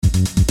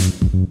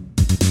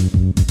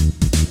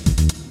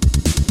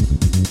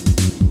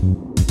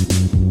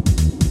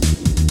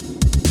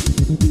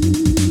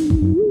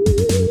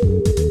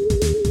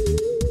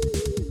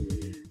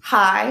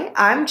Hi,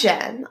 I'm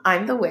Jen.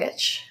 I'm the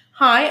witch.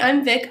 Hi,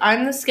 I'm Vic.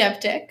 I'm the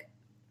skeptic.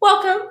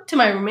 Welcome to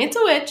My Roommate's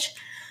a Witch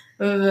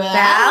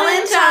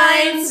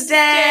Valentine's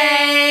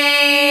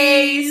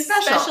Day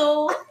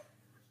special.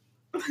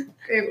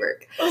 Great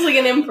work. It was like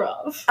an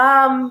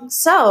improv.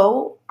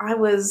 So I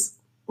was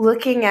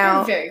looking I'm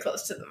out. very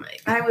close to the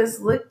mic. I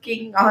was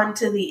looking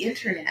onto the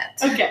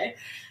internet. Okay.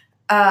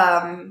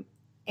 And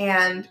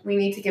we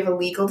need to give a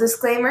legal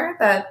disclaimer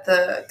that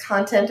the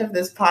content of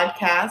this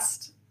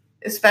podcast,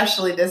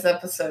 especially this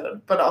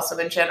episode, but also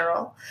in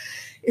general,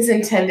 is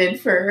intended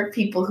for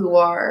people who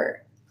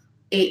are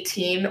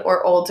 18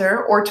 or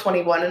older, or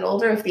 21 and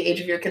older if the age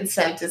of your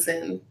consent is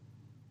in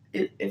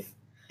your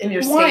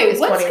state. Why? Is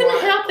What's 21. going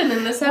to happen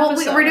in this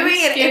episode? Well, we're doing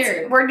I'm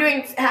scared. We're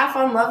doing half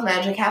on love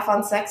magic, half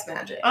on sex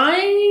magic.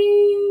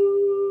 Okay.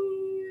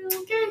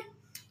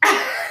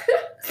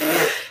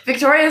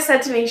 Victoria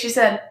said to me, she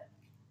said,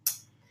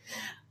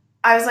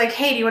 I was like,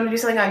 hey, do you want to do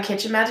something on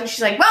kitchen magic?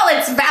 She's like, well,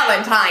 it's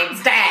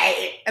Valentine's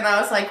Day. And I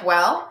was like,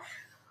 well,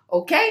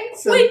 okay.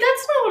 So, Wait,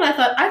 that's not what I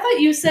thought. I thought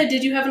you said,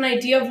 did you have an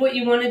idea of what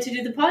you wanted to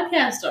do the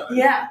podcast on?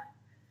 yeah.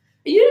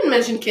 You didn't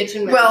mention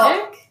kitchen magic.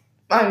 Well,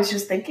 I was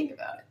just thinking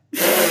about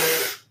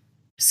it.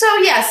 So,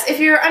 yes,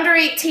 if you're under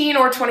 18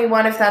 or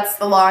 21, if that's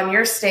the law in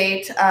your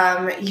state,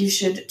 you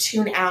should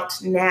tune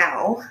out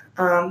now.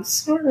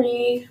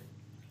 Sorry.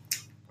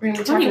 We're going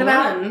to be talking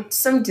about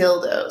some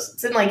dildos.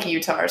 It's in, like,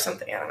 Utah or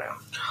something. I don't know.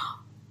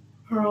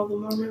 Where all the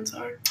Mormons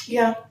are.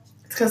 Yeah.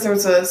 It's because there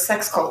was a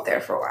sex cult there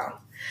for a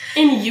while.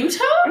 In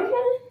Utah?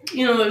 Mm-hmm.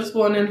 You know, there's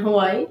one in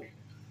Hawaii.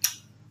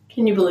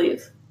 Can you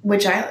believe?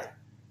 Which island?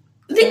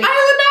 The island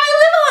I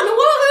live on!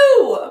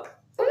 Woohoo!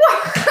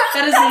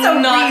 That is That's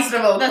not a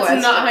reasonable That's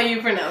question. not how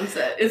you pronounce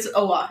it. It's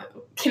Oahu.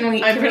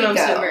 I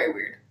pronounced it very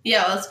weird.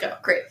 Yeah, let's go.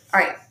 Great. All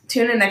right.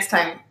 Tune in next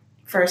time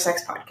for a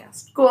sex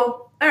podcast.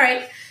 Cool. All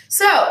right.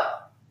 So,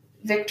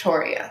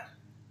 Victoria.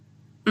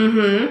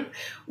 Mm-hmm.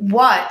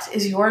 What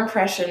is your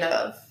impression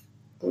of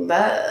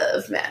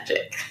love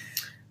magic?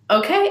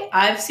 Okay,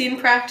 I've seen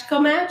Practical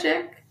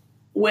Magic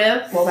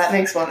with Well, that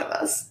makes one of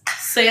us.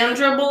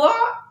 Sandra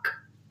Bullock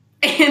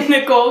and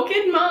Nicole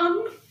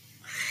Kidman.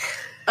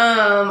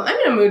 I'm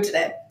in a mood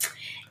today.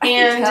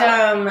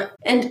 And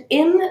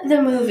in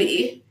the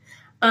movie,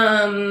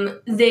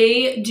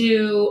 they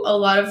do a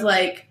lot of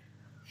like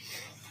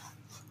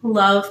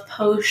love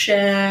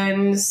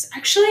potions.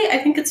 Actually, I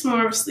think it's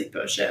more of a sleep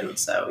potion.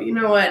 So, you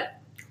know what?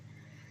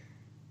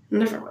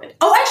 Never mind.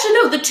 Oh, actually,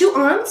 no. The two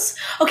aunts.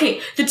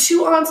 Okay, the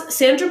two aunts.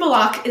 Sandra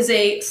Bullock is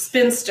a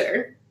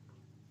spinster.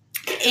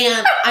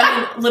 And,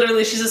 I mean,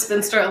 literally, she's a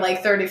spinster at,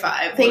 like,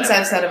 35. Things whatever.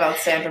 I've said about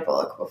Sandra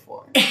Bullock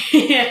before.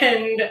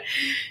 And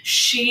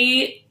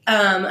she,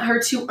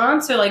 her two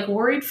aunts are, like,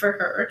 worried for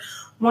her.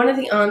 One of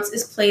the aunts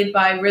is played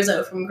by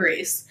Rizzo from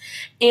Grease.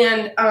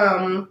 And,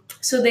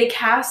 so they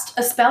cast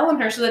a spell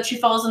on her so that she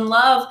falls in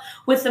love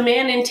with the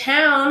man in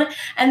town.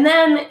 And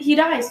then he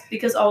dies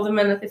because all the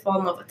men that they fall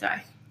in love with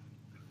die.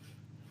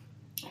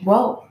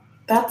 Whoa.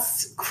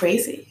 That's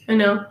crazy. I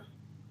know.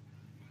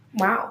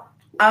 Wow.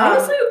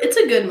 Honestly, it's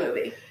a good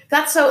movie.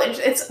 That's so,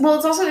 it's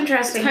also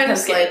interesting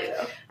because, like,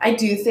 though. I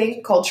do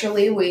think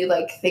culturally we,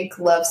 like, think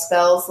love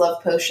spells,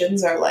 love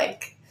potions are,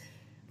 like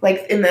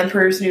in The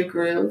Emperor's New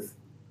Groove.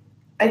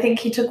 I think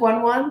he took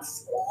one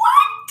once.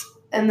 What?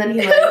 And then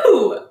he, like,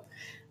 Who?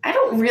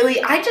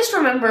 I just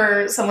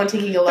remember someone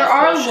taking a love There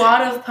are potion. a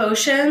lot of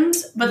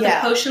potions, but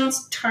Yeah. the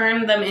potions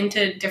turn them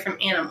into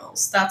different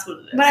animals. That's what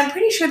it is. But I'm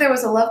pretty sure there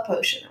was a love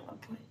potion at one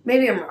point.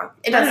 Maybe I'm wrong.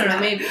 It doesn't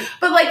matter. Maybe.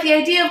 But, like, the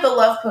idea of the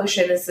love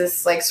potion is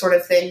this, like, sort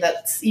of thing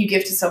that you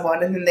give to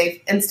someone and then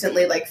they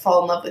instantly, like,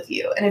 fall in love with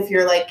you. And if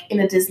you're, like,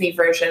 in a Disney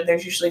version,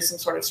 there's usually some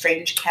sort of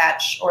strange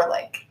catch or,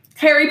 like...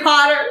 Harry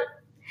Potter.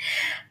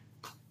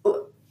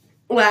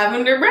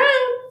 Lavender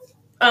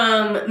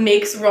Brown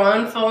makes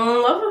Ron fall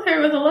in love with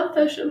her with a love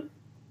potion.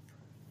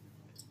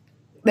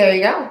 There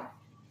you go.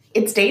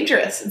 It's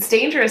dangerous. It's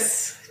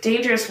dangerous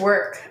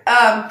work.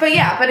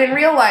 But in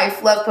real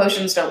life, love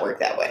potions don't work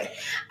that way.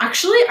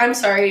 Actually, I'm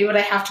sorry, but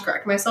I have to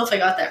correct myself. I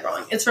got that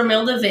wrong. It's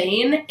Romilda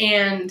Vane,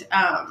 and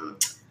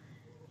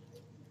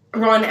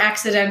Ron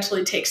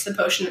accidentally takes the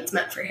potion that's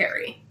meant for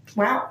Harry.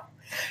 Wow.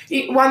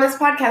 On this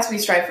podcast, we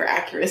strive for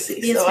accuracy,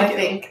 Yes, so we I do.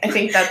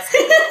 think that's...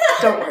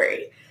 don't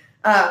worry.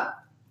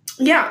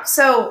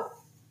 So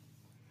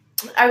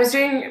I was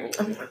doing...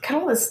 Cut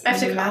all this I have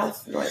to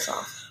mouth noise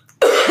off.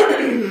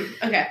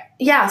 Okay.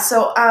 Yeah,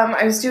 so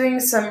I was doing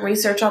some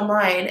research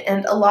online,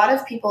 and a lot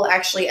of people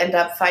actually end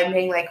up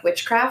finding, like,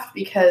 witchcraft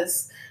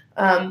because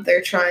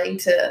they're trying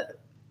to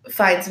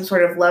find some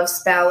sort of love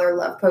spell or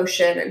love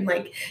potion and,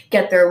 like,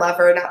 get their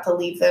lover not to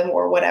leave them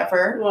or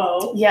whatever.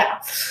 Whoa.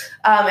 Yeah.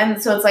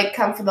 And so it's like,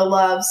 come for the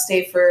love,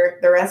 stay for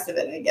the rest of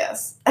it, I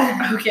guess.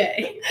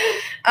 Okay.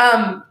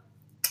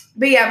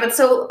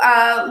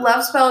 But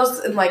love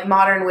spells in, like,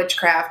 modern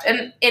witchcraft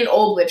and in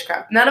old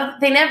witchcraft,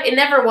 it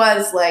never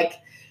was, like,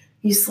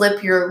 you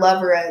slip your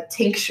lover a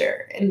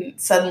tincture and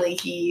suddenly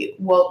he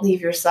won't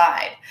leave your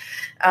side.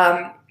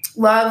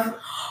 Love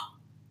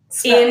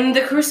In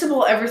the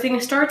Crucible, everything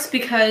starts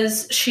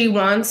because she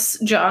wants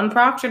John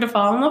Proctor to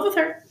fall in love with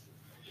her.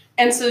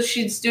 And so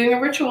she's doing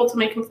a ritual to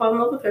make him fall in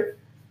love with her.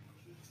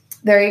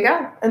 There you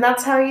go. And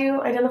that's how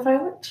you identify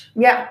a witch.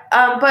 Yeah.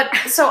 But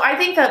so I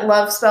think that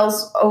love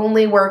spells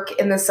only work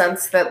in the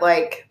sense that,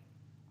 like,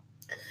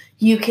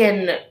 you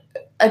can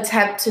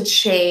attempt to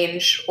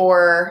change,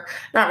 or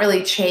not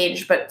really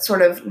change, but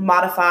sort of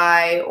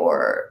modify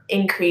or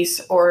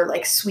increase or,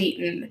 like,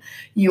 sweeten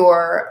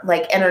your,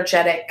 like,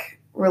 energetic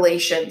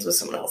relations with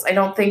someone else. I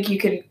don't think you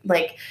can,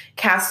 like,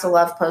 cast a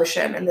love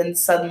potion and then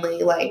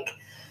suddenly, like,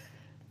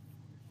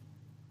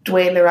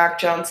 Dwayne The Rock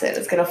Johnson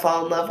is going to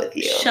fall in love with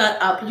you. Shut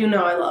up. You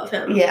know I love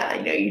him. Yeah, I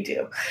know you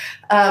do.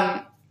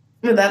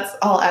 That's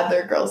all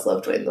Adler girls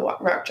love Dwayne The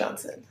Rock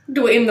Johnson.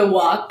 Dwayne The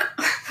Walk.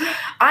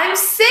 I'm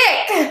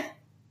sick!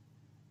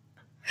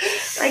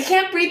 I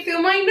can't breathe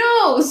through my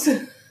nose.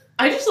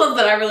 I just love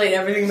that I relate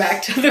everything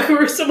back to the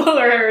Crucible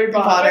or Harry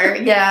Potter.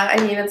 Yeah, I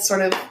mean, it's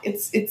sort of,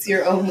 it's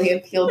your only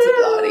appeal to the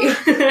audience.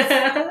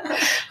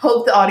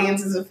 Hope the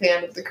audience is a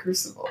fan of the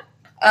Crucible.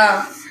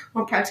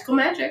 More practical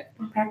magic.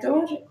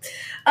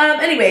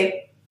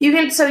 Anyway, you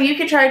can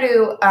try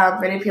to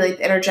manipulate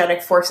the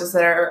energetic forces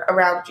that are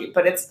around you,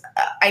 but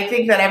I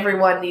think that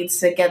everyone needs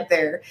to get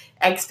their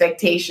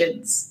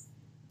expectations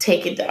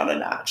taken down a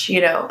notch,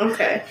 you know?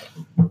 Okay.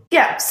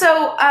 Yeah,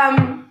 so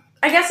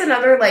I guess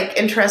another, like,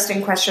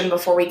 interesting question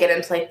before we get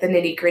into, like, the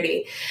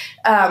nitty-gritty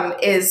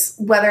is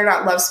whether or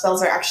not love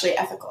spells are actually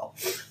ethical.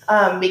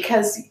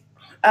 Because, you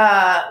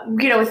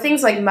know, with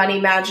things like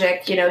money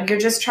magic, you know, you're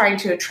just trying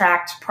to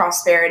attract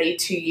prosperity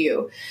to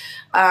you.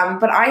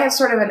 But I have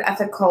sort of an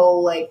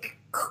ethical, like,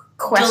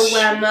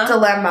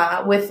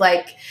 dilemma with,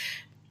 like,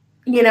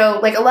 you know,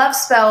 like a love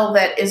spell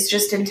that is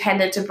just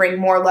intended to bring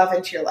more love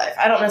into your life.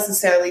 I don't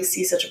necessarily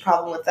see such a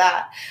problem with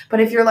that. But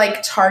if you're,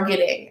 like,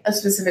 targeting a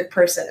specific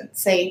person,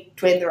 say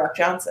Dwayne The Rock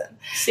Johnson.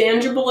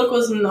 Sandra Bullock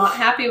was not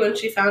happy when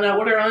she found out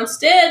what her aunts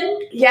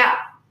did. Yeah.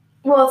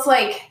 Well, it's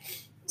like,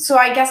 so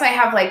I guess I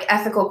have, like,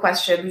 ethical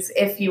questions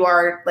if you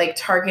are, like,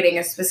 targeting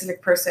a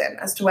specific person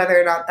as to whether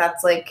or not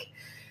that's, like,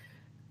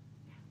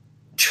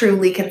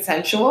 truly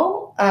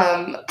consensual.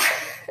 And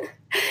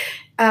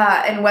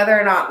whether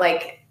or not,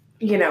 like,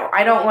 you know,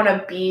 I don't want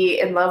to be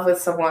in love with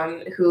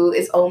someone who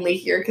is only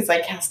here because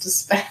I cast a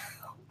spell,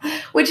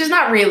 which is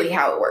not really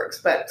how it works.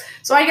 But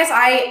so I guess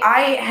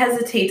I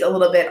hesitate a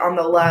little bit on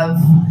the love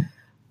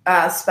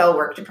spell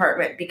work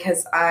department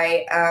because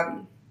I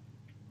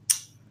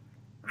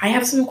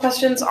have some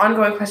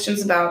ongoing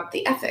questions about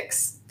the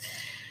ethics.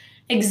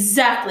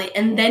 Exactly.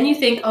 And then you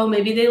think, oh,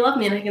 maybe they love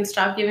me and I can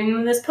stop giving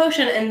them this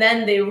potion. And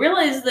then they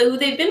realize who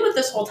they've been with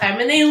this whole time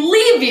and they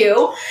leave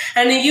you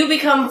and then you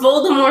become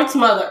Voldemort's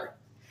mother.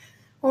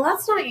 Well,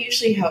 that's not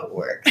usually how it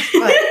works,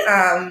 but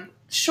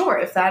sure,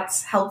 if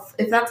that's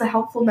a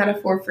helpful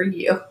metaphor for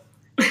you,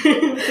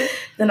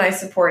 then I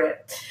support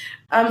it.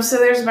 So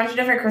there's a bunch of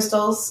different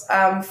crystals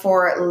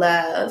for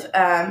love.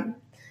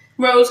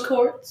 Rose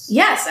quartz.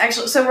 Yes,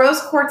 actually. So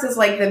rose quartz is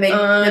like the big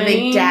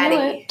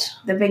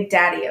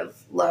daddy of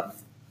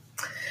love.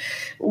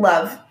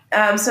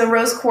 So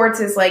rose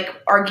quartz is,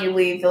 like,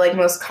 arguably the, like,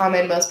 most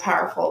common, most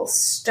powerful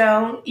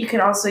stone. You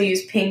can also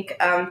use pink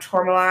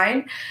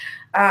tourmaline.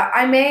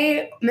 I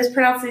may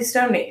mispronounce these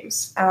stone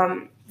names.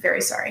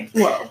 Very sorry.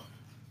 Whoa.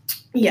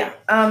 Yeah.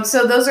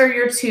 So those are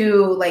your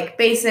two, like,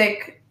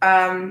 basic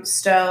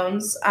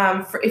stones.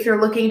 If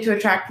you're looking to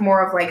attract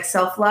more of, like,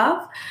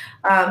 self-love,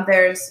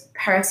 there's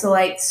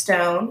Parasolite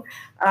stone.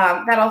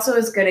 That also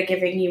is good at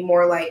giving you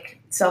more,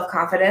 like,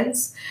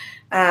 self-confidence.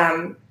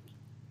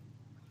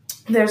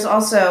 There's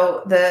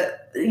also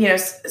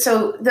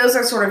so those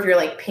are sort of your,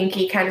 like,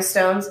 pinky kind of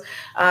stones.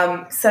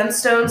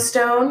 Sunstone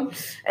stone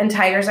and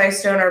Tiger's Eye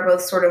stone are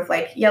both sort of,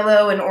 like,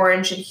 yellow and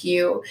orange in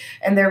hue,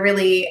 and they're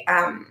really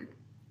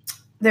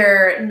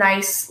they're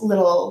nice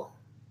little.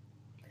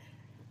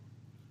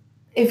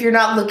 If you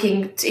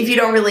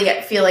don't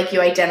really feel like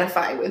you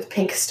identify with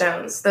pink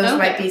stones, those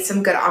might be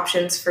some good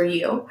options for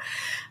you.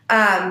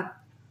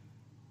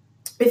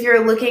 If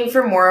you're looking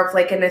for more of,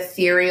 like, an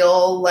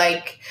ethereal,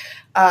 like,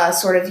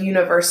 sort of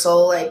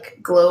universal, like,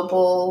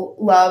 global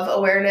love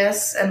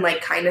awareness and,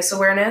 like, kindness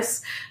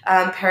awareness,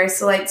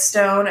 Parasolite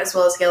stone as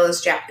well as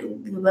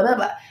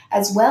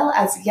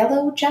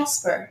yellow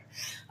jasper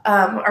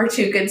are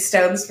two good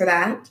stones for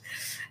that.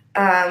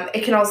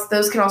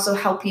 Those can also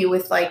help you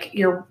with, like,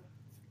 your,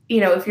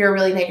 you know, if you're a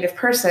really negative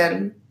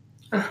person.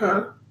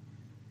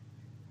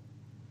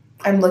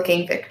 I'm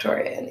looking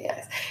Victoria in the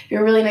eyes. If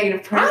you're a really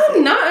negative person.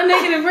 I'm not a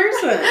negative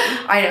person.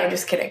 I know, I'm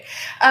just kidding.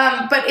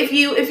 But if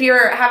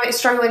you're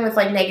struggling with,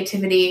 like,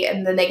 negativity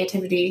and the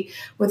negativity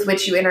with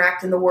which you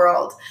interact in the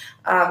world,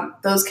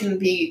 those can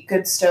be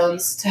good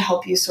stones to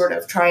help you sort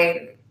of try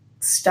and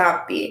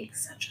stop being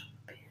such a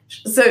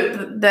bitch. So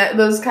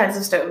those kinds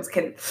of stones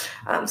can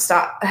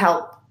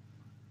help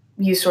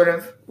you sort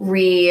of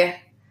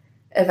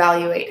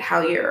re-evaluate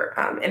how you're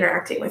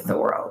interacting with the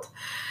world.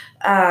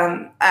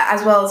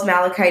 As well as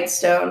malachite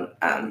stone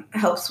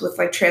helps with,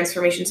 like,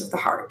 transformations of the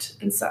heart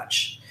and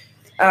such.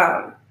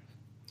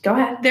 Go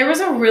ahead. There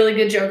was a really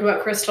good joke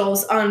about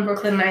crystals on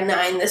Brooklyn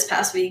Nine-Nine this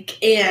past week,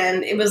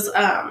 and it was,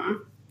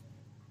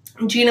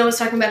 Gina was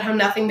talking about how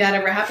nothing bad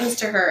ever happens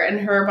to her, and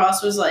her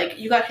boss was like,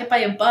 you got hit by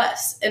a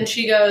bus. And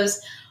she goes,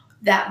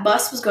 that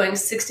bus was going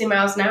 60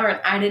 miles an hour,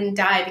 and I didn't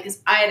die because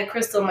I had a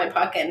crystal in my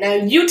pocket. Now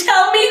you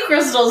tell me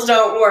crystals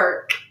don't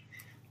work.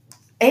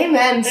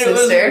 Amen, sister. It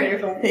was very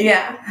funny.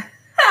 Yeah.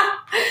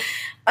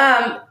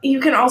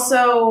 You can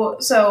also,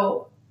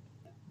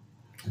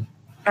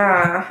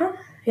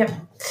 yep.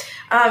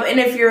 And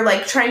if you're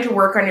like trying to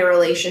work on your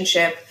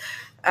relationship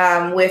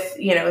with,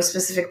 a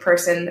specific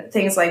person,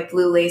 things like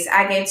blue lace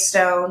agate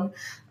stone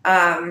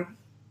and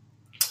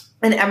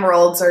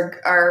emeralds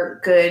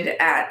are good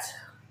at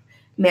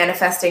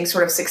manifesting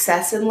sort of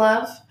success in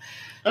love.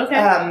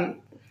 Okay.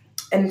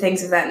 And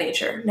things of that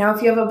nature. Now,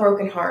 if you have a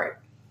broken heart.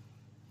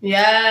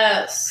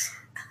 Yes.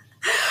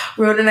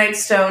 Rhodonite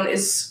stone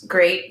is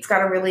great. It's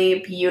got a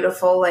really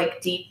beautiful,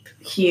 like, deep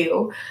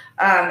hue.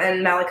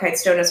 And malachite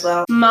stone as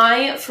well.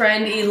 My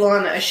friend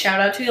Ilana,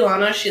 shout out to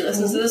Ilana, she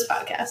listens to this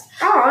podcast.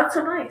 Oh, that's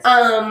so nice.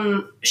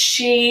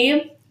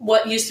 She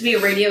used to be a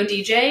radio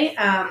DJ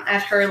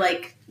at her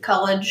like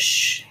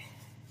college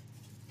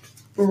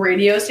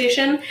radio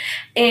station,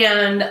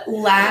 and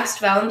last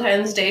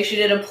Valentine's Day she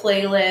did a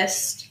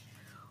playlist,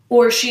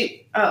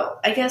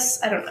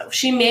 I don't know.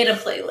 She made a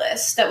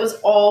playlist that was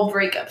all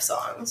breakup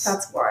songs.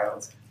 That's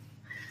wild.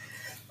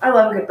 I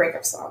love a good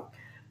breakup song.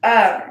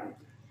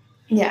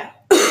 Yeah.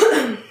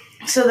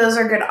 So those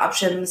are good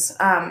options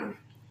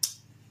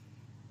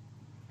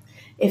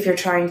if you're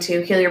trying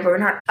to heal your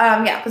broken heart.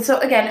 But so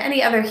again,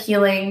 any other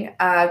healing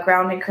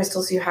grounding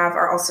crystals you have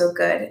are also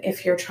good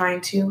if you're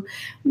trying to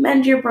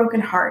mend your broken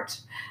heart.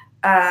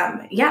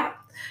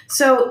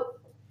 So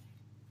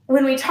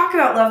when we talk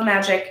about love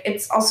magic,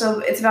 it's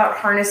about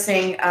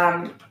harnessing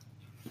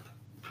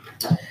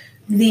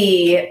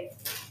the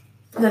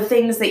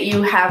things that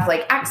you have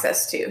like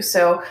access to.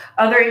 So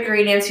other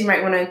ingredients you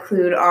might want to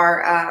include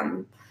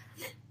are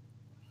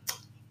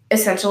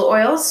essential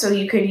oils. So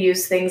you could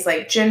use things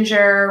like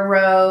ginger,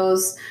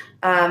 rose,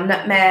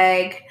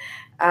 nutmeg,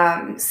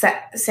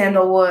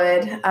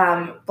 sandalwood,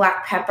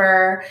 black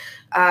pepper,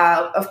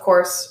 of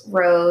course,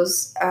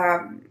 rose,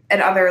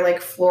 and other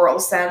like floral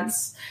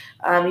scents.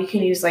 You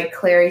can use like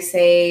clary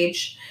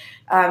sage,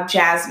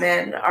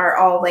 jasmine are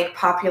all like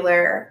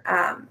popular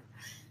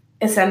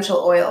essential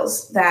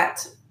oils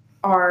that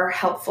are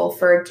helpful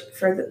for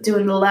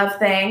doing the love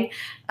thing.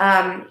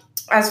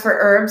 As for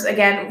herbs,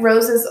 again,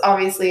 rose is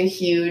obviously a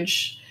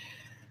huge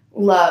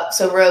love.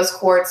 So rose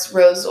quartz,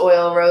 rose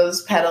oil,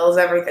 rose petals,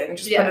 everything.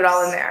 Just put it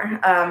all in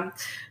there.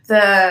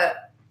 The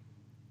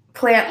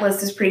plant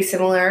list is pretty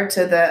similar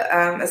to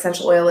the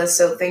essential oil list.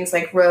 So things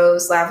like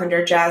rose,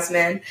 lavender,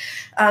 jasmine.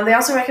 They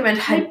also recommend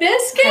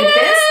hibiscus,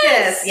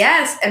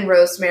 yes, and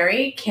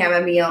rosemary,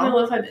 chamomile. I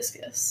love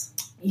hibiscus.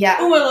 Yeah.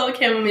 Oh, I love a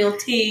chamomile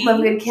tea. Love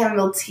a good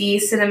chamomile tea,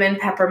 cinnamon,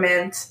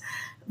 peppermint,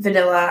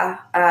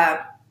 vanilla,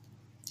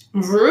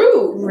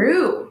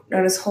 rue,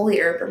 known as holy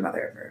herb or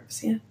mother of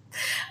herbs.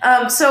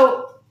 Yeah.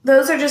 So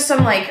those are just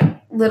some like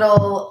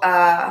little.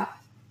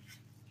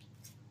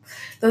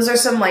 Those are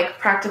some like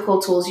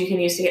practical tools you can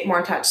use to get more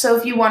in touch. So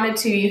if you wanted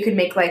to, you could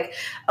make like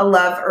a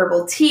love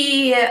herbal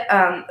tea,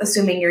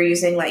 assuming you're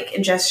using like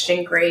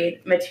ingestion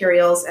grade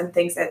materials and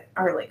things that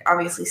are like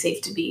obviously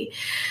safe to be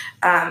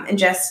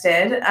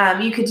ingested.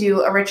 You could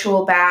do a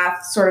ritual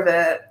bath,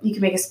 you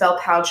can make a spell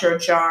pouch or a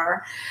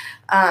jar.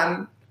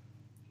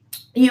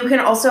 You can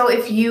also,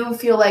 if you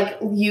feel like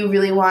you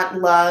really want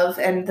love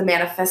and the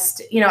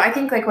manifest, I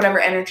think like whatever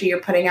energy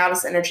you're putting out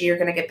is energy you're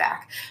going to get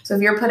back. So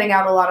if you're putting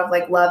out a lot of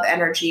like love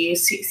energy,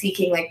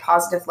 seeking like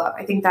positive love,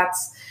 I think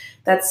that's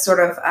sort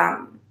of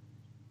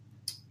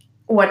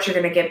what you're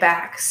going to get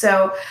back.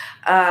 So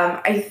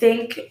I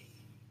think,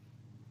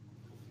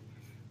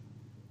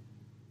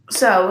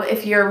 so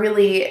if you're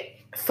really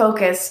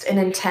focused and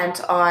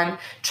intent on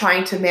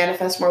trying to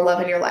manifest more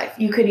love in your life,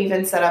 you could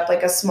even set up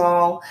like a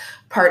small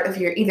part of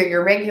either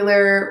your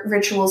regular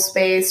ritual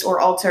space or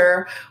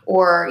altar,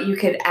 or you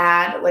could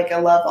add like a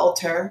love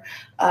altar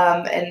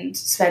and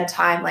spend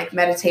time like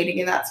meditating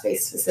in that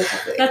space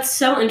specifically. That's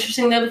so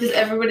interesting though, because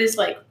everybody's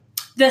like,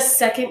 the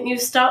second you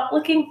stop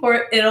looking for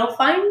it, it'll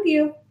find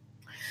you.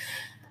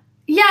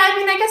 Yeah, I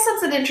mean, I guess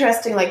that's an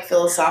interesting like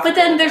philosophical But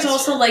then there's question.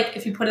 also like,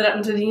 if you put it out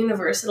into the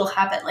universe, it'll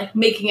happen, like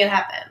making it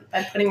happen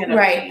by putting it out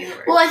into the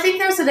universe. Well, I think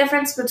there's a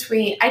difference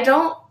between, I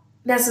don't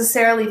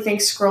necessarily think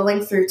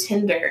scrolling through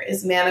Tinder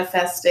is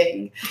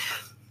manifesting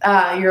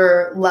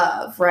your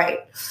love, right?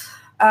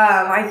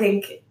 I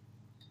think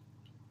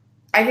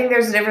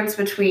there's a difference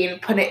between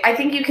I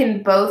think you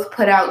can both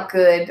put out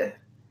good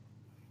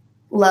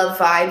love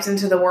vibes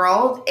into the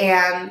world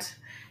and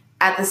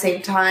at the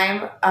same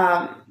time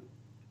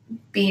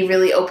be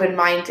really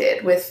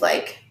open-minded with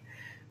like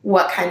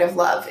what kind of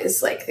love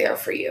is like there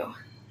for you.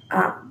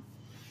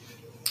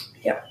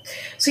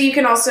 So you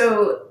can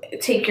also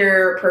take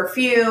your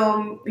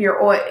perfume,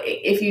 your oil.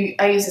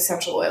 I use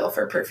essential oil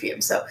for perfume.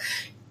 So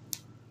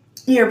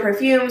your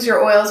perfumes,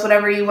 your oils,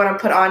 whatever you want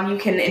to put on, you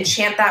can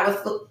enchant that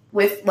with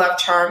with love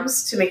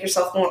charms to make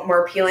yourself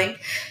more appealing.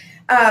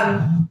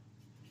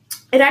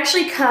 It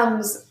actually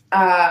comes,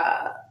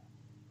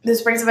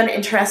 this brings up an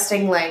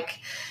interesting, like,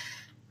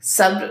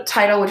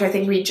 subtitle, which I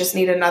think we just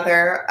need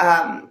another,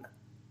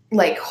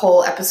 like,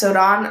 whole episode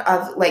on,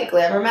 of, like,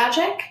 glamour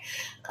magic,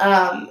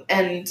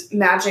 and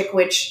magic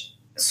which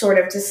sort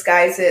of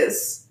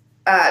disguises,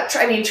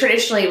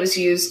 traditionally it was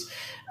used,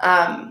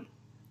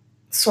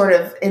 sort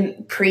of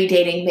in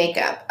predating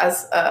makeup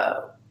as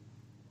a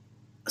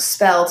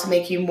spell to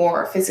make you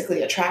more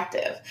physically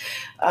attractive.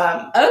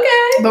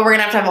 Okay. But we're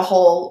gonna have a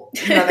whole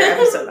another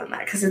episode on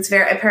that because it's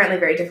apparently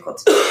very difficult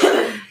to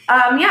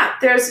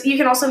do. You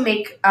can also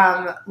make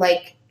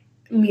like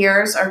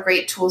mirrors are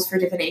great tools for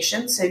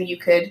divination. So you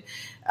could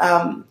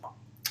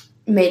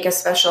make a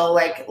special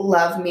like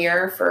love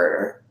mirror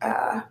for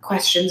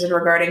questions and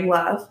regarding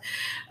love.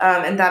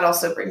 And that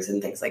also brings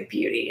in things like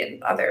beauty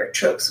and other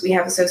tropes we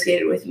have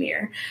associated with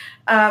mirror.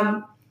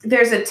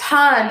 There's a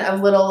ton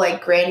of little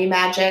like granny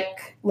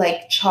magic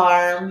like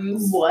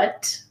charms.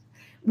 What?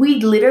 We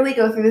literally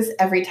go through this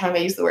every time I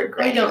use the word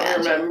granny magic. I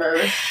don't remember.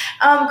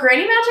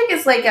 Granny magic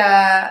is like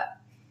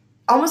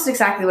almost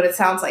exactly what it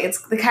sounds like.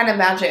 It's the kind of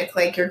magic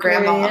like your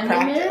grandma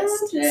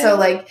practiced. Magic. So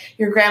like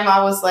your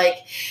grandma was like,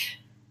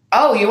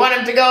 oh, you want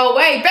him to go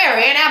away?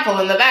 Bury an apple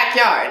in the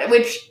backyard.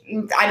 Which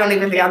I don't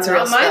even think that's a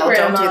real spell.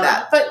 Don't do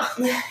that. But,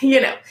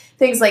 you know,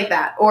 things like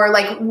that. Or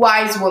like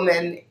wise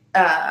woman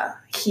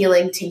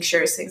healing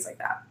tinctures, things like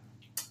that.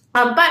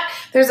 But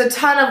there's a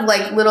ton of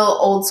like little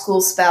old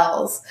school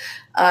spells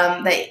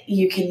that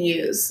you can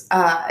use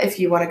if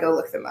you want to go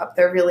look them up.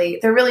 They're really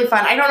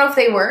fun. I don't know if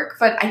they work,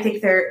 but I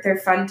think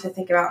they're fun to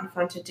think about and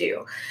fun to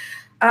do.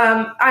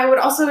 I would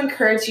also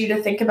encourage you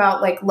to think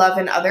about like love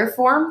in other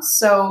forms.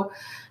 So,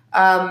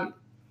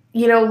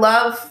 you know,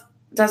 love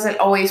doesn't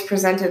always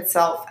present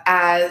itself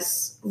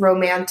as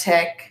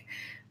romantic.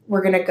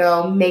 We're going to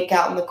go make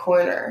out in the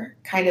corner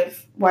kind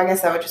of, well, I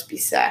guess that would just be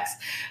sex.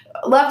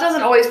 Love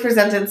doesn't always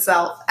present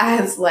itself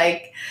as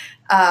like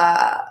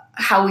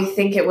how we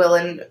think it will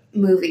in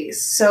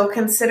movies. So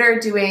consider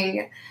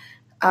doing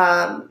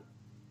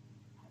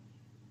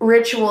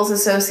rituals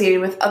associated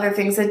with other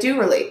things that do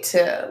relate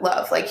to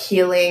love, like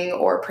healing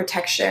or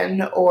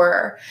protection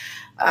or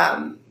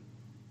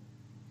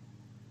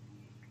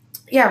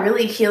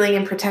really healing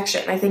and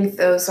protection. I think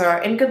those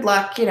are, and good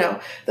luck, you know,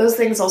 those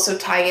things also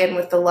tie in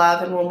with the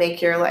love and will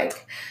make your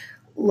like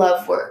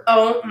love work.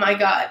 Oh my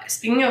God.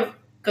 Speaking of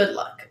good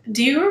luck,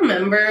 do you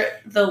remember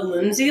the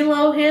Lindsay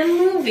Lohan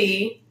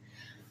movie?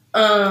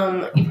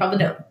 You probably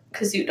don't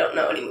because you don't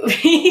know any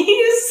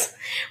movies.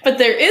 But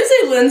there is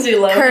a Lindsay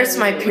Lohan Curse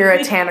my movie.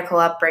 puritanical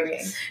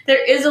upbringing.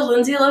 There is a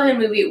Lindsay Lohan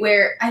movie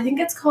where I think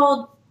it's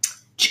called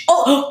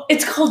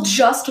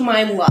Just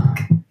My Luck.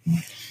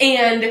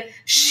 And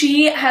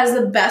she has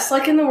the best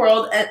luck in the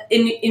world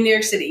in New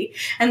York City.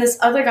 And this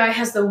other guy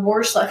has the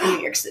worst luck in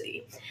New York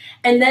City.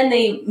 And then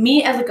they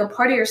meet at like a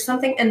party or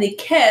something and they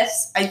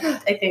kiss, I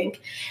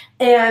think.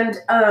 And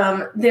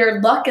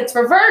their luck gets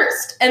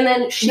reversed. And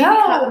then she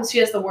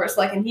has the worst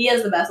luck and he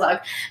has the best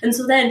luck. And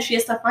so then she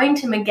has to find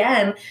him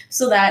again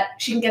so that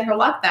she can get her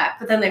luck back.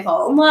 But then they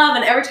fall in love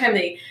and every time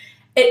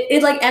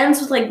it like ends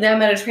with like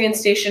them at a train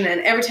station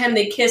and every time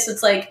they kiss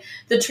it's like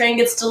the train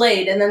gets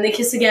delayed and then they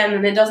kiss again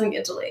and it doesn't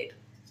get delayed.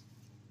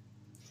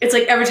 It's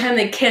like every time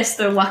they kiss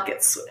their luck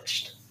gets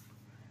switched.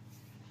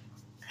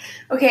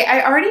 Okay,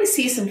 I already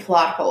see some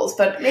plot holes,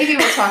 but maybe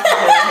we'll talk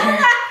about it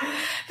later.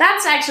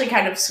 That's actually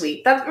kind of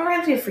sweet. That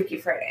reminds me of Freaky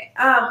Friday.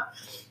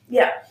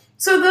 Yeah.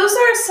 So those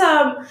are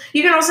some,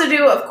 you can also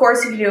do, of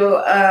course, you can do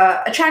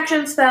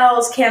attraction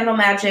spells, candle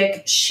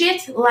magic,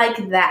 shit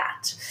like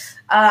that.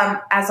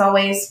 As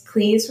always,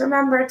 please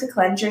remember to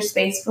cleanse your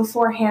space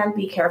beforehand.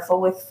 Be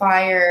careful with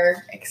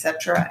fire,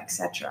 etc.,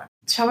 etc.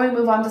 Shall we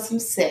move on to some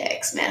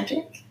sex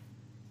magic?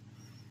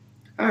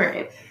 All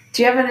right.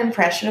 Do you have an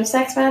impression of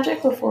sex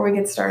magic before we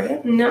get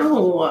started?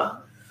 No.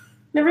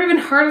 Never even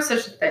heard of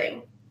such a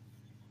thing.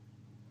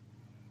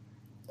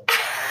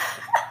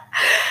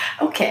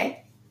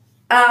 Okay.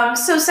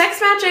 So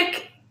sex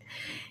magic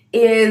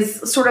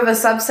is sort of a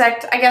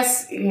subsect, I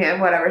guess,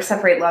 whatever,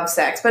 separate love,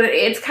 sex, but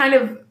it's kind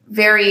of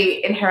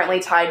very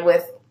inherently tied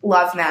with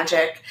love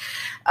magic.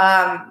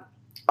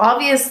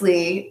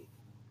 Obviously,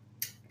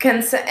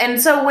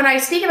 and so when I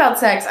speak about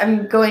sex,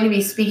 I'm going to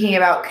be speaking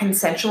about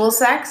consensual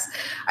sex.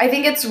 I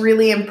think it's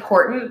really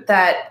important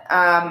that,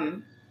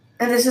 and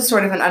this is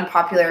sort of an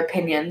unpopular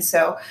opinion,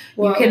 so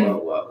you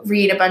can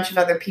read a bunch of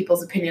other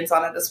people's opinions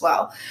on it as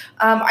well.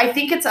 I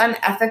think it's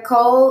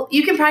unethical.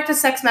 You can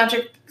practice sex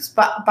magic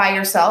by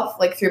yourself,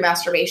 like through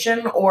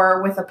masturbation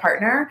or with a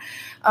partner.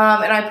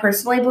 And I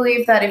personally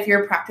believe that if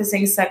you're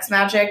practicing sex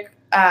magic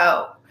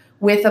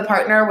with a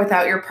partner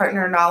without your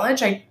partner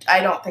knowledge, I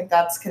don't think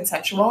that's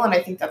consensual, and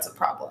I think that's a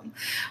problem.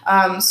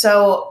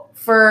 So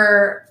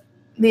for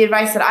the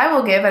advice that I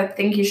will give, I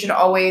think you should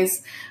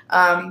always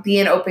be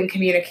in open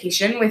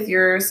communication with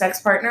your sex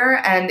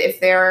partner, and if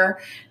they're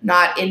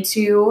not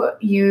into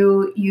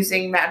you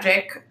using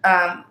magic,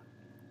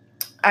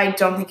 I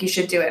don't think you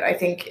should do it. I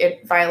think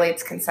it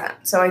violates consent.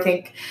 So I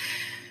think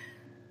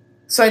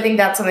So I think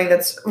that's something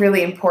that's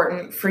really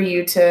important for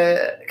you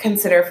to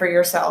consider for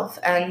yourself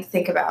and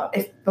think about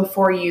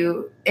before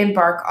you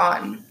embark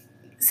on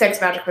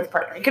sex magic with a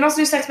partner. You can also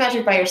do sex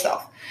magic by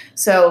yourself.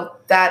 So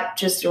that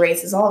just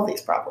erases all of these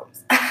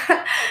problems.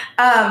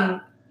 And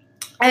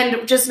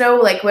just know,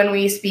 like, when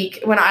I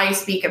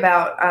speak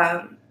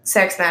about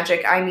sex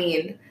magic, I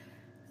mean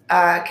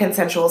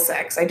consensual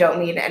sex. I don't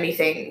mean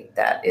anything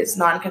that is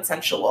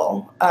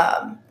non-consensual.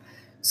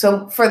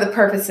 So for the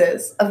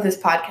purposes of this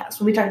podcast,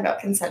 we'll be talking about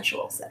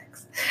consensual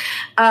sex.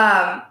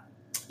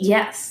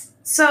 Yes.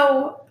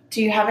 So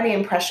do you have any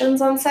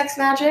impressions on sex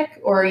magic,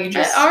 or are you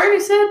just... I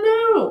already said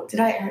no. Did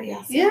I already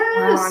ask?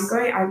 Yes. Wow,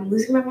 I'm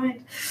losing my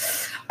mind.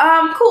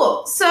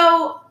 Cool.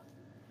 So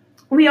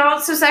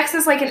sex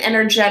is like an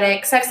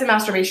energetic... Sex and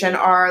masturbation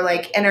are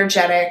like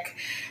energetic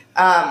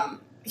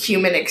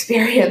human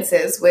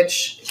experiences,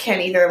 which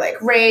can either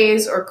like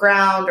raise or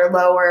ground or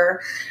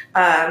lower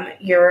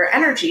your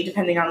energy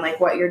depending on like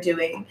what you're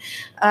doing.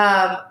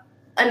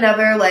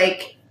 Another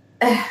like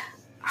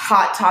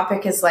hot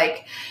topic is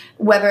like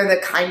whether the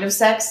kind of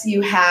sex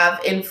you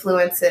have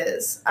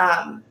influences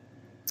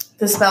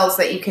the spells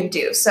that you can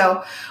do.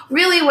 So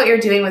really what you're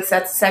doing with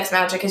sex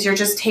magic is you're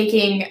just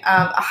taking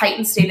a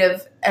heightened state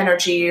of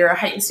energy or a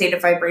heightened state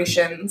of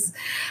vibrations,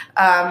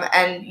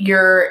 and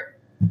you're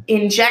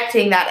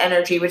injecting that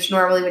energy, which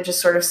normally would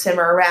just sort of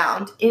simmer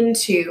around,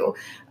 into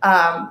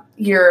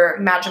your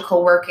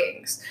magical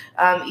workings,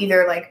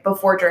 either like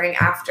before, during,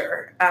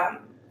 after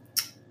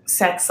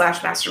sex /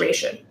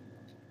 masturbation.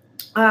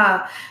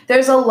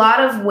 There's a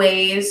lot of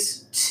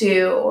ways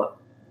to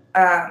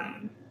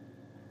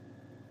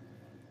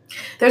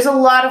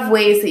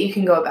that you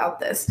can go about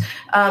this.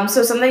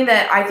 So something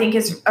that I think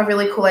is a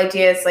really cool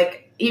idea is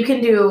like you can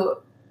do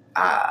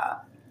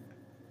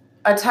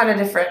a ton of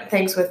different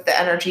things with the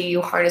energy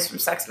you harness from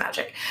sex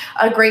magic.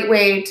 A great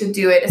way to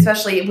do it,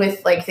 especially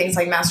with like things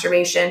like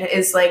masturbation,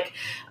 is like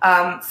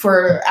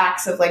for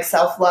acts of like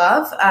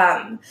self-love.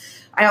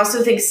 I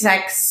also think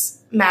sex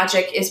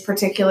magic is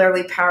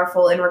particularly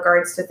powerful in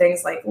regards to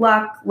things like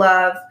luck,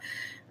 love,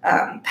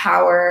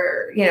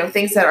 power,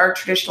 things that are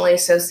traditionally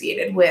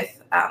associated with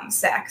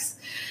sex.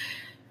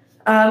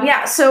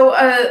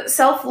 So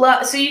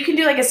self-love. So you can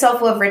do like a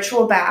self-love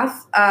ritual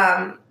bath.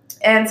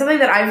 And something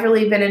that I've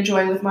really been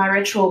enjoying with my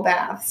ritual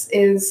baths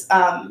is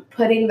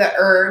putting the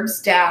herbs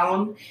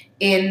down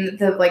in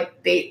the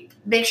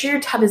make sure your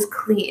tub is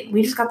clean.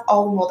 We just got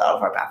all the mold out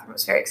of our bathroom. It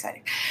was very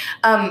exciting.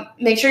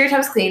 Make sure your tub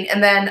is clean,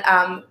 and then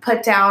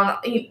put down,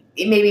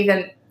 maybe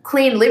even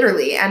clean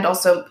literally, and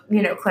also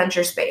cleanse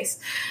your space.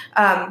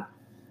 I'll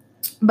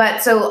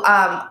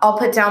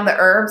put down the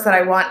herbs that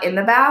I want in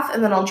the bath,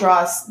 and then I'll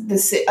draw a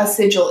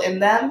sigil in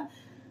them.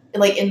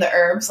 Like in the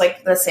herbs,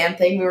 like the sand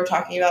thing we were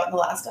talking about in the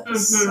last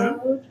episode.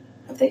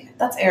 Mm-hmm. I think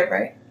that's aired,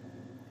 right?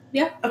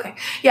 Yeah. Okay.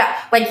 Yeah,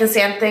 like the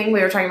sand thing we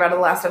were talking about in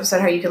the last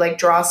episode, how you could like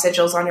draw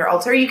sigils on your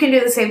altar. You can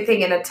do the same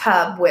thing in a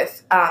tub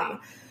with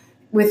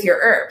your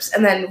herbs,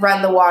 and then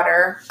run the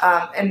water.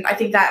 And I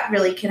think that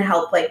really can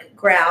help like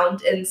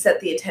ground and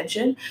set the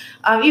intention.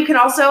 You can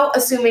also,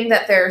 assuming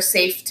that they're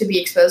safe to be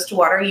exposed to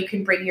water, you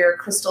can bring your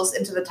crystals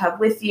into the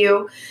tub with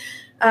you.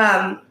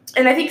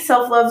 And I think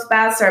self-love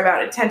baths are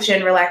about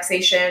intention,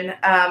 relaxation.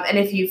 And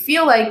if you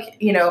feel like,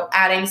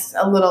 adding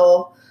a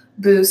little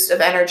boost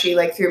of energy,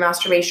 like through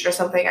masturbation or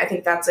something, I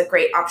think that's a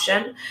great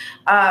option.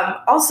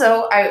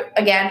 Also,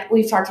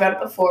 we've talked about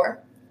it before.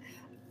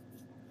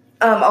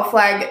 I'll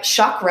flag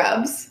shock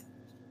rubs.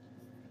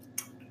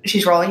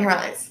 She's rolling her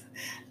eyes.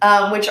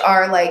 Which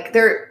are like,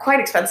 they're quite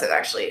expensive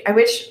actually. I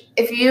wish,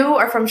 if you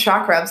are from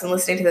Shock Rubs and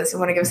listening to this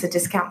and want to give us a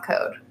discount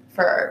code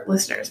for our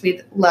listeners,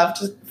 we'd love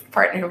to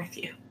partner with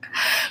you.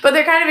 But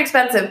they're kind of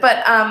expensive.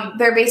 But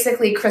they're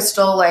basically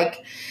crystal,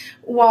 like,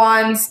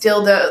 wands,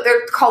 dildo.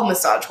 They're called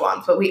massage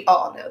wands, but we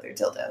all know they're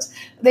dildos.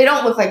 They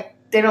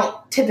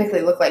don't typically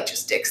look like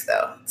just dicks,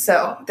 though.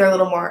 So they're a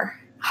little more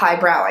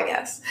highbrow, I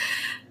guess.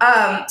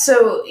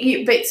 So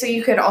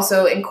you could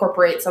also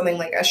incorporate something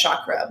like a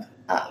shock rub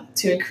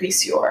to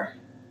increase your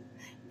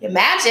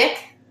magic.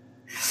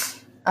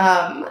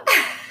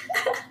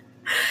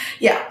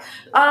 Yeah.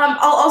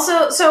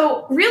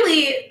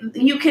 Really,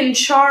 you can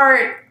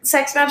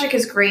sex magic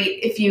is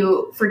great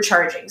for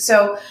charging.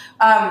 So,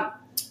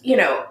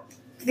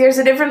 there's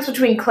a difference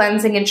between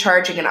cleansing and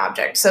charging an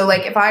object. So,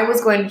 like, if I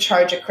was going to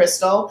charge a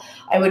crystal,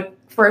 I would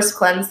first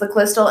cleanse the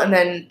crystal and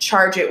then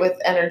charge it with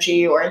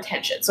energy or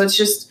intention. So it's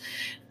just,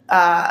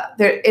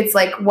 it's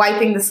like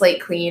wiping the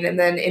slate clean and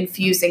then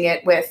infusing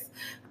it with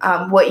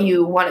what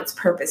you want its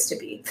purpose to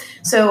be.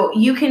 So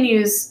you can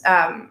use,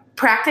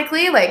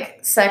 practically,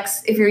 like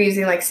if you're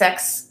using like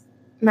sex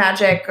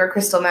magic or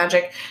crystal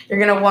magic, you're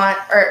going to want,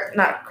 or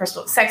not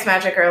crystal, sex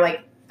magic or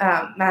like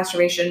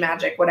masturbation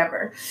magic,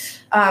 whatever.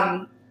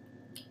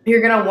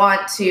 You're going to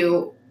want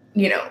to,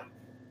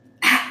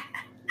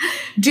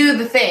 do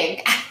the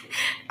thing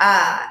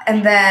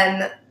and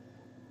then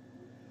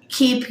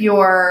keep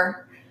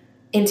your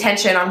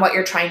intention on what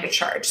you're trying to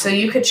charge. So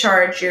you could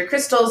charge your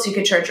crystals, you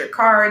could charge your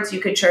cards, you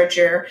could charge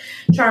your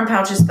charm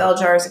pouches, spell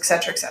jars,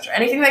 etc., etc.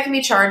 Anything that can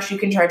be charged, you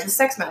can charge with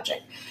sex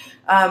magic.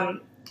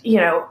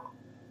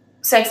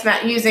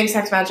 Using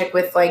sex magic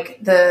with like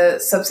the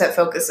subset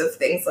focus of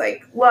things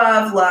like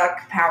love,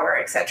 luck, power,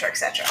 etc.,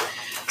 etc.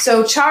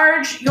 So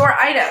charge your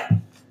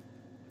item.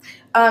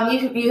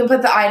 You can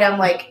put the item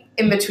like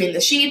in between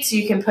the sheets.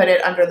 You can put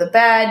it under the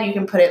bed. You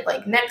can put it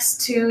like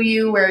next to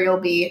you where you'll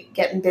be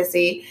getting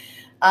busy.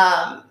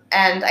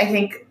 And I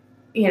think,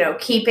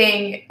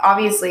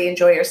 obviously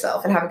enjoy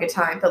yourself and have a good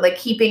time, but like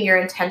keeping your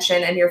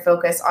intention and your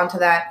focus onto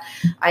that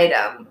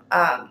item.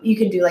 You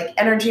can do like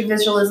energy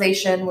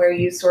visualization where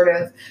you sort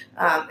of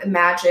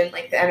imagine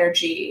like the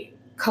energy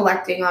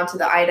collecting onto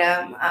the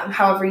item,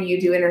 however you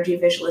do energy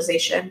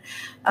visualization.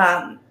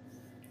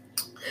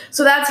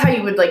 So that's how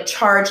you would like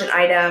charge an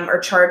item or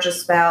charge a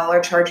spell or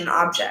charge an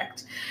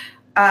object.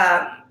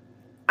 I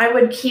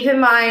would keep in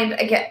mind,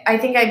 again, I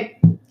think I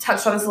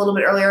touched on this a little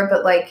bit earlier,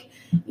 but like,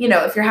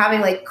 if you're having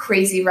like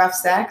crazy rough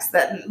sex,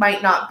 that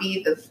might not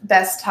be the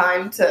best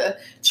time to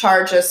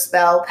charge a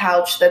spell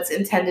pouch that's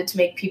intended to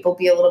make people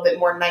be a little bit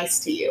more nice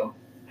to you.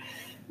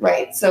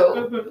 Right.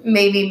 So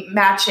maybe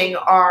matching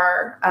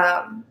our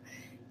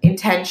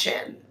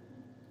intention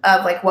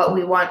of like what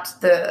we want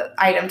the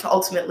item to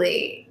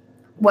ultimately,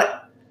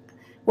 what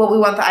we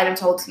want the item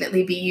to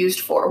ultimately be used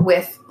for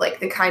with like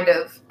the kind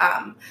of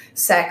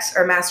sex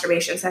or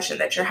masturbation session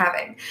that you're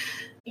having.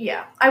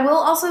 Yeah. I will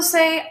also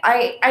say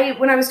I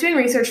when I was doing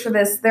research for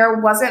this, there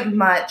wasn't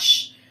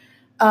much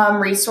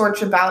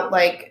research about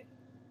like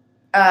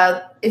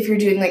if you're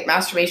doing like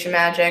masturbation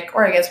magic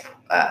or I guess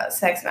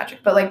sex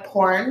magic, but like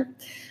porn.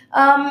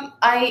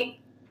 I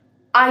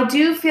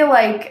do feel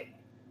like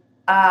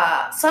there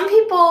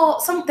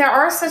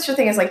are such a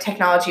thing as like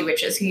technology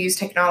witches who use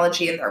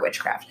technology in their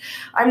witchcraft.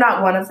 I'm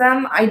not one of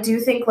them. I do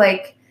think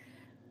like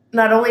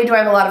not only do I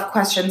have a lot of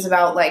questions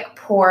about like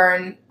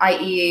porn,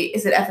 i.e.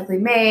 is it ethically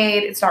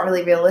made? It's not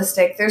really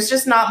realistic. There's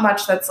just not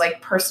much that's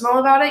like personal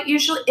about it.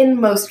 Usually in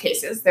most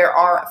cases, there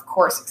are of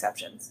course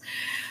exceptions.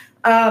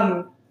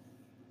 I'm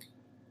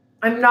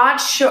not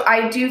sure.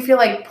 I do feel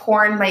like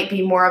porn might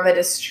be more of a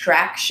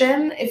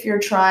distraction if you're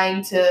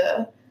trying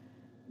to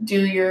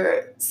do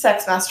your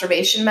sex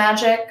masturbation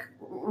magic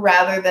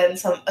rather than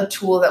a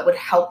tool that would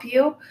help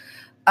you.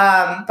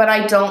 But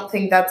I don't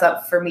think that's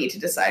up for me to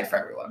decide for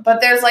everyone.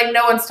 But there's like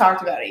no one's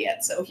talked about it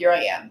yet, so here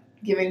I am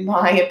giving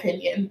my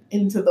opinion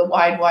into the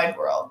wide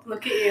world.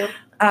 Look at you.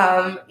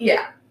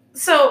 Yeah.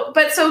 So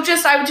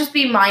I would just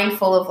be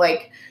mindful of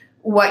like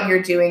what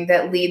you're doing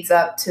that leads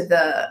up to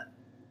the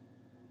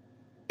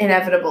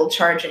inevitable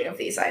charging of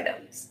these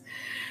items.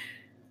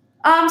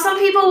 Some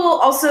people will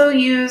also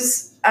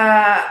use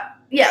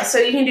so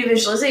you can do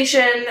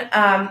visualization.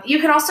 You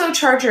can also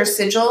charge your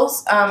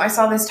sigils. I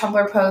saw this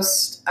Tumblr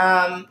post.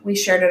 We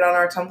shared it on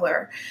our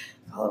Tumblr.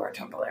 Follow our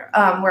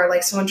Tumblr. Where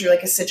like someone drew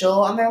like a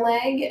sigil on their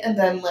leg and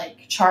then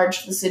like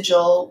charged the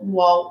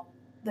sigil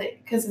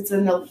because it's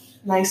in a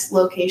nice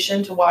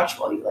location to watch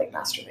while you like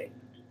masturbate.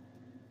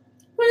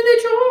 What did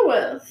they draw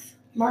with?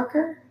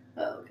 Marker?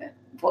 Oh, okay.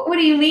 What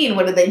do you mean?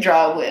 What did they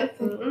draw with?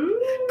 Mm-hmm.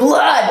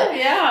 Blood!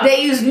 Yeah.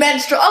 They use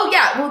menstrual... Oh,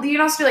 yeah. Well, you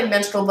can also do, like,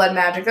 menstrual blood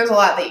magic. There's a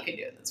lot that you can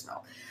do in this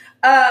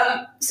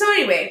realm. So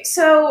anyway,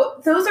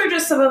 those are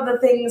just some of the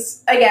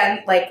things,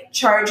 again, like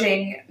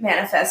charging,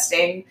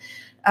 manifesting.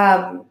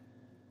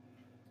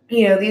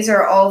 These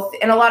are all...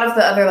 and a lot of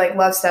the other, like,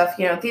 love stuff,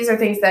 these are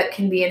things that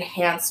can be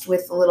enhanced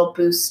with a little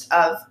boost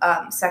of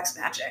sex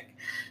magic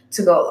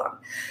to go along.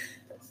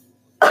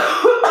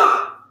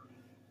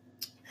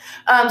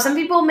 Some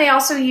people may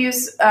also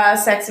use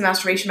sex and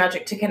masturbation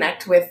magic to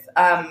connect with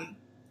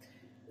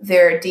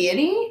their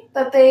deity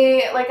that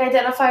they like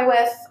identify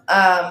with.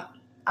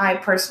 I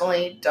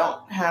personally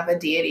don't have a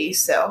deity,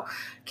 so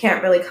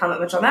can't really comment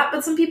much on that.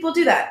 But some people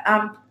do that.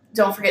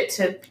 Don't forget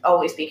to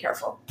always be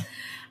careful.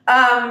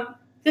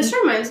 This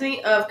reminds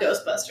me of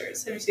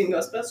Ghostbusters. Have you seen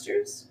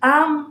Ghostbusters?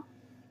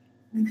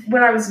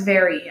 When I was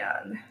very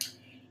young.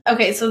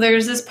 Okay, so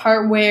there's this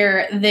part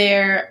where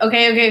they're...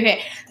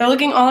 Okay. They're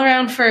looking all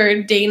around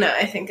for Dana,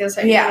 I think is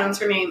how you pronounce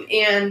her name.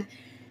 And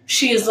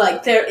she's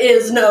like, there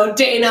is no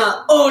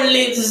Dana,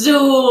 only Zool.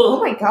 Oh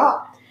my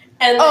god.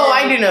 And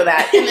I do know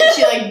that. And then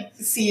she like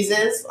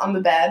seizes on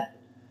the bed.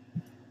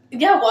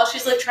 Yeah, while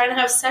she's like trying to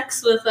have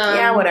sex with...